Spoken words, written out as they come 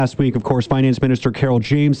Last week, of course, Finance Minister Carol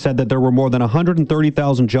James said that there were more than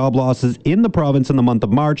 130,000 job losses in the province in the month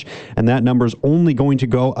of March, and that number is only going to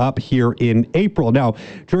go up here in April. Now,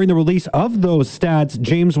 during the release of those stats,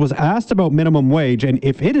 James was asked about minimum wage and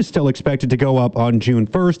if it is still expected to go up on June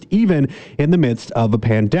 1st, even in the midst of a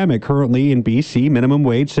pandemic. Currently in BC, minimum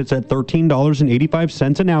wage sits at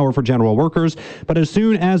 $13.85 an hour for general workers, but as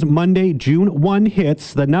soon as Monday, June 1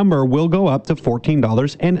 hits, the number will go up to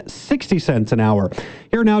 $14.60 an hour.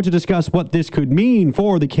 Here now to discuss what this could mean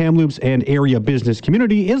for the Kamloops and area business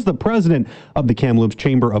community is the president of the Kamloops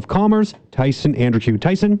Chamber of Commerce, Tyson Andrew.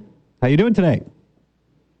 Tyson, how you doing today?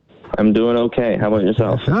 I'm doing okay. How about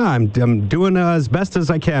yourself? I'm doing as best as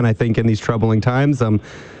I can, I think, in these troubling times.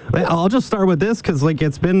 I'll just start with this because,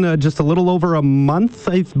 it's been just a little over a month,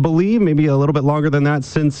 I believe, maybe a little bit longer than that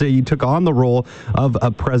since you took on the role of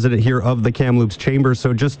president here of the Kamloops Chamber.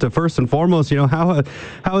 So just first and foremost, how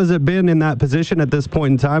has it been in that position at this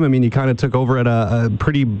point in time? I mean, you kind of took over at a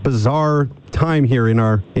pretty bizarre time here in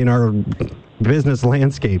our business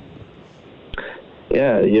landscape.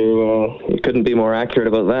 Yeah, you couldn't be more accurate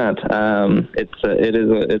about that.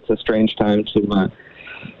 It's a strange time to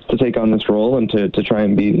take on this role and to try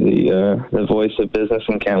and be the voice of business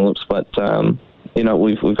in Kamloops. But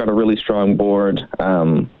we've got a really strong board.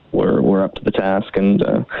 We're up to the task, and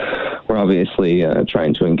we're obviously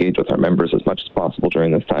trying to engage with our members as much as possible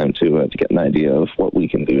during this time to get an idea of what we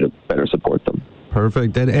can do to better support them.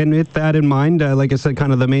 Perfect. And with that in mind, like I said,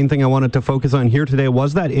 kind of the main thing I wanted to focus on here today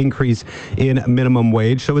was that increase in minimum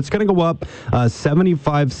wage. So it's going to go up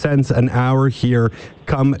 75 cents an hour here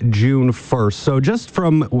come June 1st. So just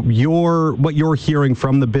from what you're hearing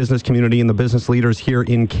from the business community and the business leaders here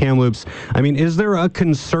in Kamloops, I mean, is there a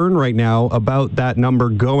concern right now about that number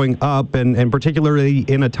going up, and particularly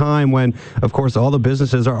in a time when, of course, all the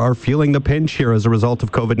businesses are feeling the pinch here as a result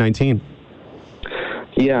of COVID-19?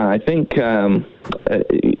 Yeah, I think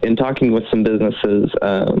in talking with some businesses,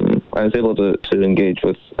 I was able to engage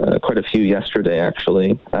with quite a few yesterday,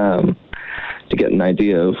 actually, to get an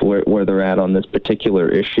idea of where they're at on this particular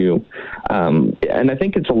issue. And I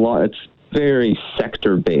think it's very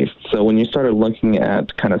sector-based. So when you started looking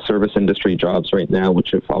at kind of service industry jobs right now,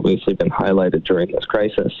 which have obviously been highlighted during this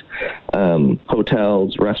crisis,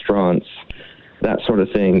 hotels, restaurants, that sort of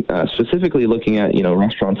thing, specifically looking at,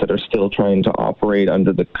 restaurants that are still trying to operate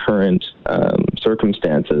under the current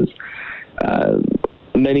circumstances.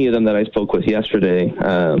 Many of them that I spoke with yesterday,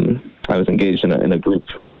 I was engaged in a group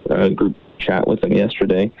chat with them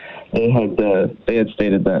yesterday. They had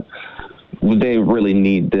stated that they really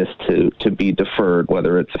need this to be deferred,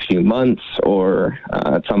 whether it's a few months or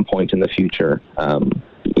at some point in the future.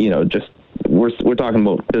 We're talking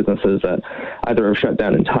about businesses that either are shut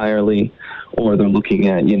down entirely or they're looking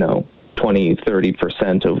at,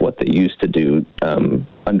 20-30% of what they used to do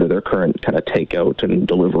under their current kind of takeout and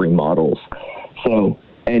delivery models. So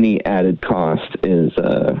any added cost is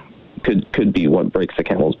could be what breaks the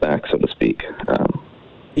camel's back, so to speak.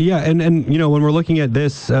 Yeah, and when we're looking at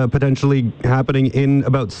this potentially happening in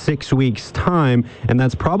about 6 weeks' time, and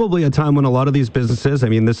that's probably a time when a lot of these businesses, I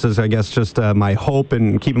mean, this is, I guess, just my hope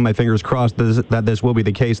and keeping my fingers crossed that this will be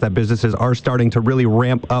the case, that businesses are starting to really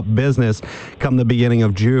ramp up business come the beginning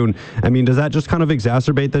of June. I mean, does that just kind of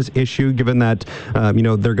exacerbate this issue, given that,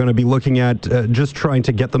 they're going to be looking at just trying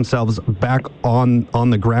to get themselves back on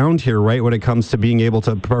the ground here, right, when it comes to being able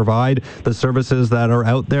to provide the services that are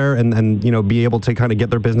out there and be able to kind of get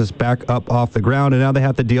their business back up off the ground, and now they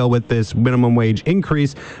have to deal with this minimum wage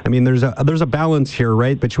increase. I mean, there's a balance here,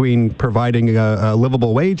 right, between providing a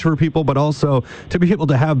livable wage for people, but also to be able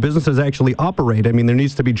to have businesses actually operate. I mean, there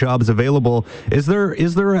needs to be jobs available. Is there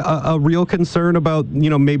a real concern about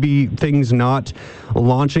maybe things not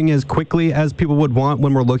launching as quickly as people would want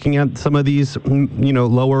when we're looking at some of these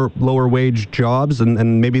lower wage jobs,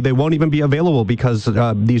 and maybe they won't even be available because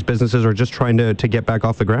these businesses are just trying to get back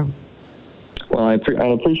off the ground? Well, I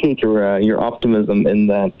appreciate your optimism in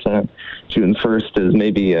that June 1st is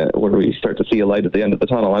maybe where we start to see a light at the end of the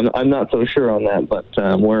tunnel. I'm not so sure on that, but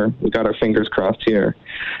we got our fingers crossed here.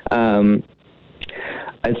 I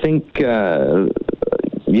think, I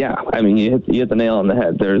mean, you hit the nail on the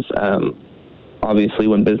head. There's obviously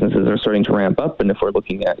when businesses are starting to ramp up, and if we're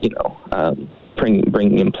looking at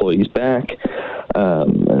bringing employees back,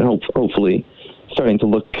 and hopefully starting to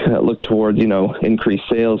look towards increased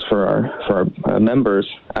sales for our members,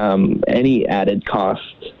 any added cost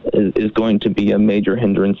is going to be a major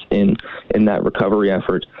hindrance in that recovery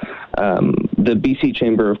effort. The BC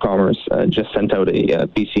Chamber of Commerce just sent out a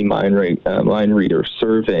BC mind reader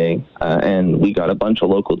survey, and we got a bunch of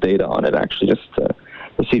local data on it actually just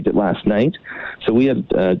received it last night. So we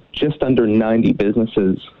had just under 90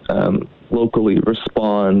 businesses locally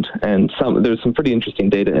respond, and there's some pretty interesting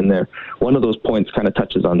data in there. One of those points kind of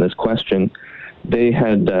touches on this question. They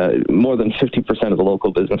had more than 50% of the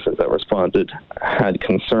local businesses that responded had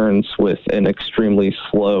concerns with an extremely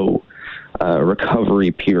slow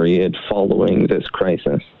recovery period following this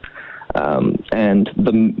crisis. And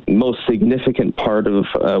the most significant part of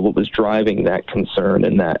what was driving that concern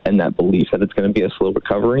and that belief that it's going to be a slow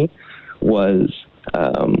recovery was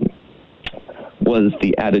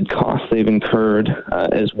the added costs they've incurred,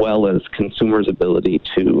 as well as consumers' ability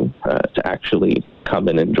to actually come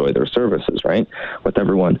and enjoy their services. Right, with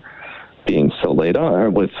everyone being so laid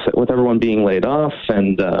off, with everyone being laid off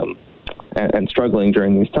and struggling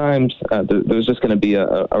during these times, there's just going to be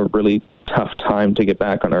a really tough time to get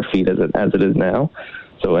back on our feet as it is now.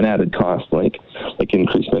 So an added cost like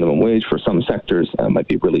increased minimum wage for some sectors might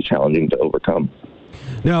be really challenging to overcome.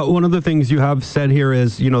 Now, one of the things you have said here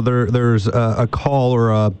is, there's a call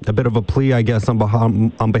or a bit of a plea, I guess, on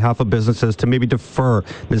behalf of businesses to maybe defer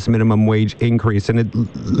this minimum wage increase. And it,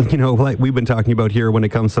 like we've been talking about here when it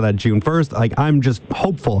comes to that June 1st, like I'm just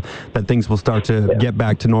hopeful that things will start to get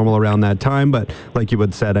back to normal around that time. But like you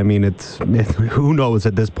had said, I mean, it's who knows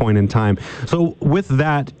at this point in time. So with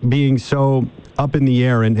that being so up in the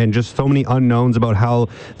air and just so many unknowns about how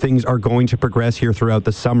things are going to progress here throughout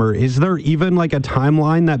the summer, is there even like a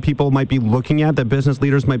timeline that people might be looking at, that business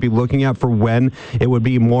leaders might be looking at, for when it would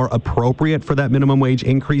be more appropriate for that minimum wage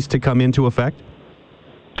increase to come into effect?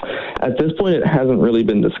 At this point, it hasn't really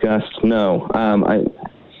been discussed. No,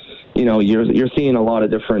 you're seeing a lot of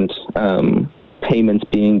different payments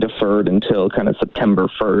being deferred until kind of September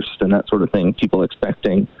 1st and that sort of thing. People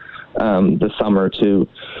expecting the summer to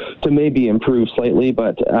maybe improve slightly,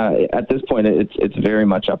 but at this point, it's very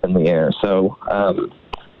much up in the air. So.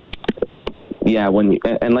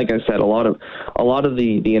 And like I said, a lot of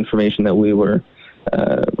the information that we were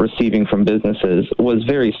receiving from businesses was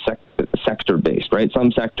very sector based, right?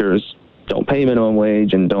 Some sectors don't pay minimum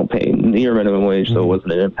wage and don't pay near minimum wage, so it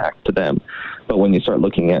wasn't an impact to them. But when you start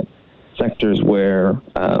looking at sectors where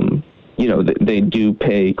they do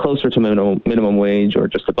pay closer to minimum wage or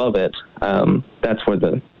just above it, that's where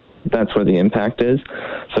the impact is.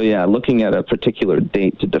 So yeah, looking at a particular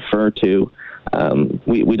date to defer to.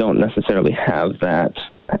 We don't necessarily have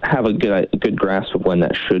a good grasp of when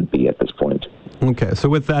that should be at this point. Okay, so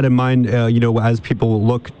with that in mind, as people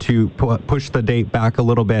look to push the date back a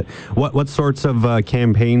little bit, what sorts of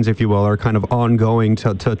campaigns, if you will, are kind of ongoing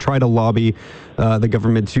to try to lobby the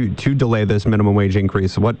government to delay this minimum wage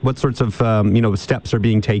increase? What sorts of steps are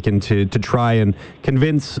being taken to try and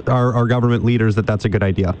convince our government leaders that that's a good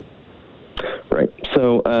idea? Right.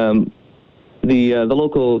 So. The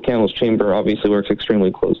local Kamloops Chamber obviously works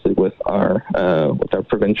extremely closely with our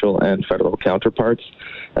provincial and federal counterparts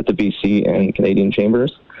at the BC and Canadian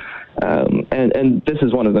chambers, and this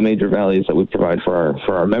is one of the major values that we provide for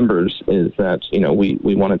our members, is that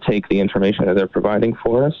we want to take the information that they're providing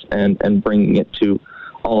for us and bringing it to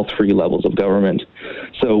all three levels of government.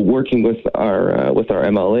 So working with our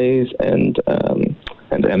MLAs and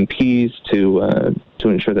MPs to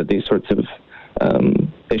ensure that these sorts of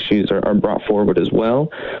issues are brought forward as well.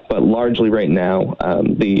 But largely right now,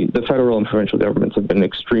 the federal and provincial governments have been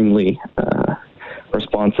extremely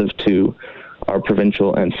responsive to our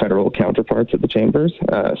provincial and federal counterparts at the chambers.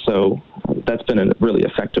 So that's been a really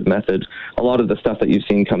effective method. A lot of the stuff that you've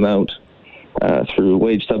seen come out through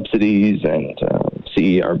wage subsidies and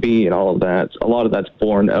CERB and all of that, a lot of that's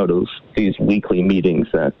born out of these weekly meetings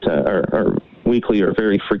that are weekly or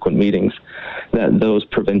very frequent meetings that those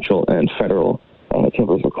provincial and federal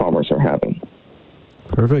chambers of commerce are having.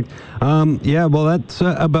 Perfect. Well, that's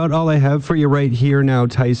about all I have for you right here now,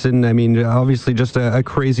 Tyson. I mean, obviously just a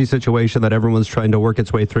crazy situation that everyone's trying to work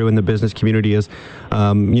its way through, and the business community is,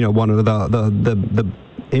 one of the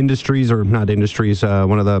industries, or not industries,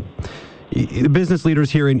 one of the business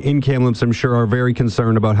leaders here in Kamloops, I'm sure, are very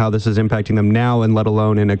concerned about how this is impacting them now, and let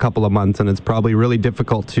alone in a couple of months. And it's probably really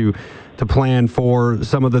difficult to plan for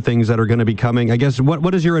some of the things that are going to be coming. I guess,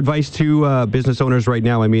 what is your advice to business owners right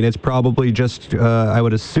now? I mean, it's probably just, I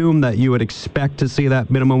would assume that you would expect to see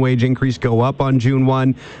that minimum wage increase go up on June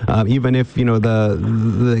 1, even if,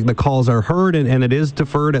 the calls are heard and it is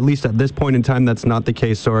deferred. At least at this point in time, that's not the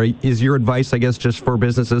case. So is your advice, I guess, just for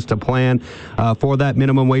businesses to plan for that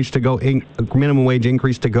minimum wage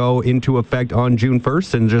increase to go into effect on June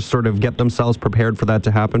 1st, and just sort of get themselves prepared for that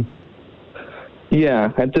to happen?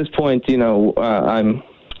 Yeah, at this point, I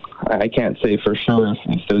can't say for sure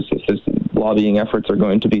if there's lobbying efforts are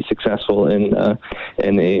going to be successful in a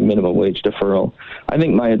minimum wage deferral. I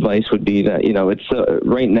think my advice would be that, it's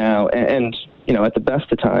right now, and at the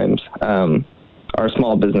best of times, our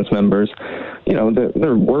small business members,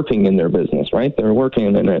 they're working in their business, right? They're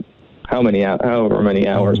working in it however many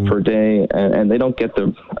hours per day, and they don't get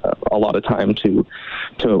a lot of time to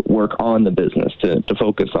work on the business, to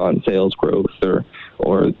focus on sales growth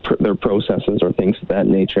or their processes or things of that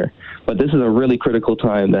nature. But this is a really critical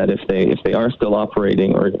time that if they are still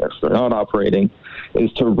operating or if they're not operating,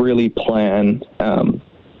 is to really plan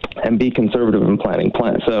and be conservative in planning.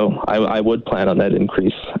 So I would plan on that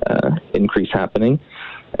increase happening,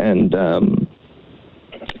 and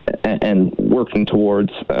working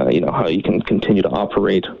towards how you can continue to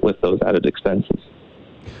operate with those added expenses.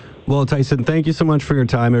 Well, Tyson, thank you so much for your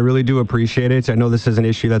time. I really do appreciate it. I know this is an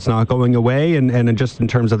issue that's not going away, and just in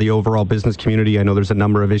terms of the overall business community, I know there's a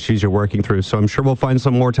number of issues you're working through. So I'm sure we'll find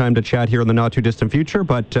some more time to chat here in the not too distant future,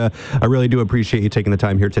 but I really do appreciate you taking the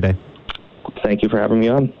time here today. Thank you for having me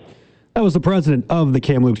on. That was the president of the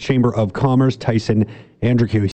Kamloops Chamber of Commerce, Tyson Andrique.